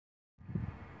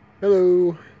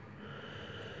Hello.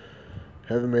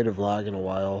 Haven't made a vlog in a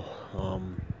while.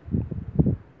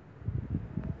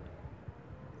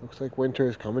 Looks like winter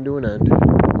is coming to an end.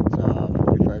 It's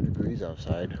 45 degrees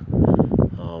outside.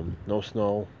 No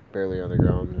snow, barely on the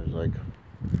ground. There's like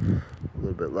a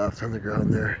little bit left on the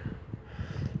ground there.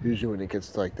 Usually when it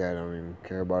gets like that, I don't even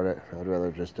care about it. I'd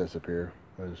rather just disappear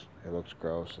because it looks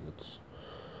gross and it's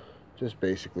just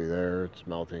basically there. It's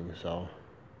melting, so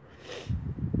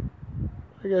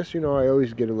I guess, I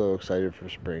always get a little excited for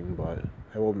spring, but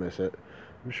I will miss it.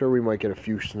 I'm sure we might get a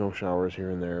few snow showers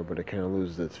here and there, but it kind of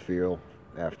loses its feel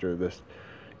after this.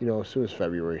 As soon as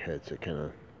February hits, it kind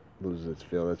of loses its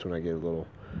feel. That's when I get a little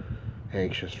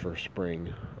anxious for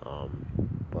spring.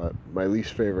 But my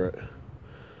least favorite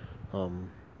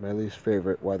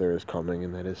weather is coming,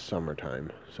 and that is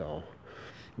summertime. So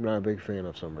I'm not a big fan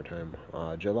of summertime.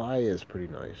 July is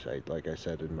pretty nice. Like I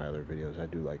said in my other videos, I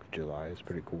do like July. It's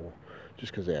pretty cool,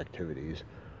 just because of the activities.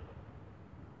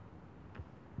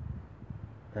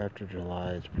 After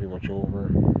July, it's pretty much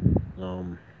over.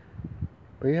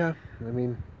 But yeah, I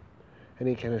mean,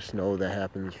 any kind of snow that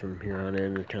happens from here on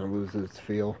in, it kind of loses its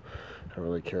feel. I don't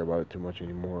really care about it too much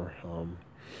anymore.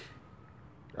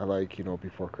 I like,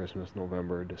 before Christmas,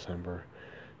 November, December,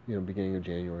 beginning of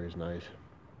January is nice.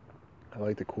 I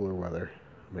like the cooler weather.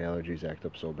 My allergies act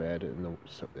up so bad in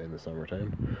the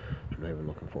summertime. I'm not even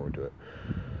looking forward to it.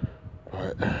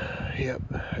 But, yep,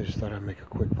 I just thought I'd make a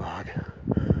quick vlog.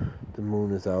 The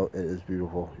moon is out. It is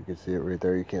beautiful. You can see it right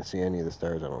there. You can't see any of the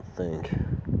stars, I don't think.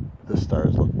 The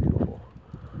stars look beautiful.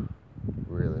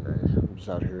 Really nice. I'm just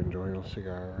out here enjoying a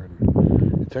cigar,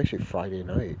 and it's actually Friday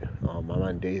night. I'm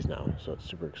on days now, so it's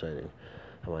super exciting.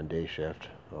 I'm on day shift.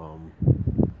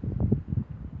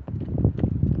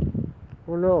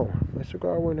 Oh no, my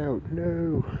cigar went out.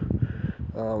 No.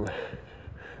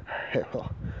 Alright,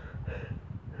 well,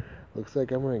 looks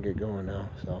like I'm gonna get going now.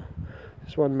 So,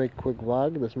 just wanted to make a quick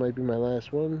vlog. This might be my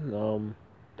last one.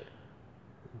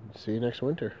 See you next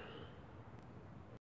winter.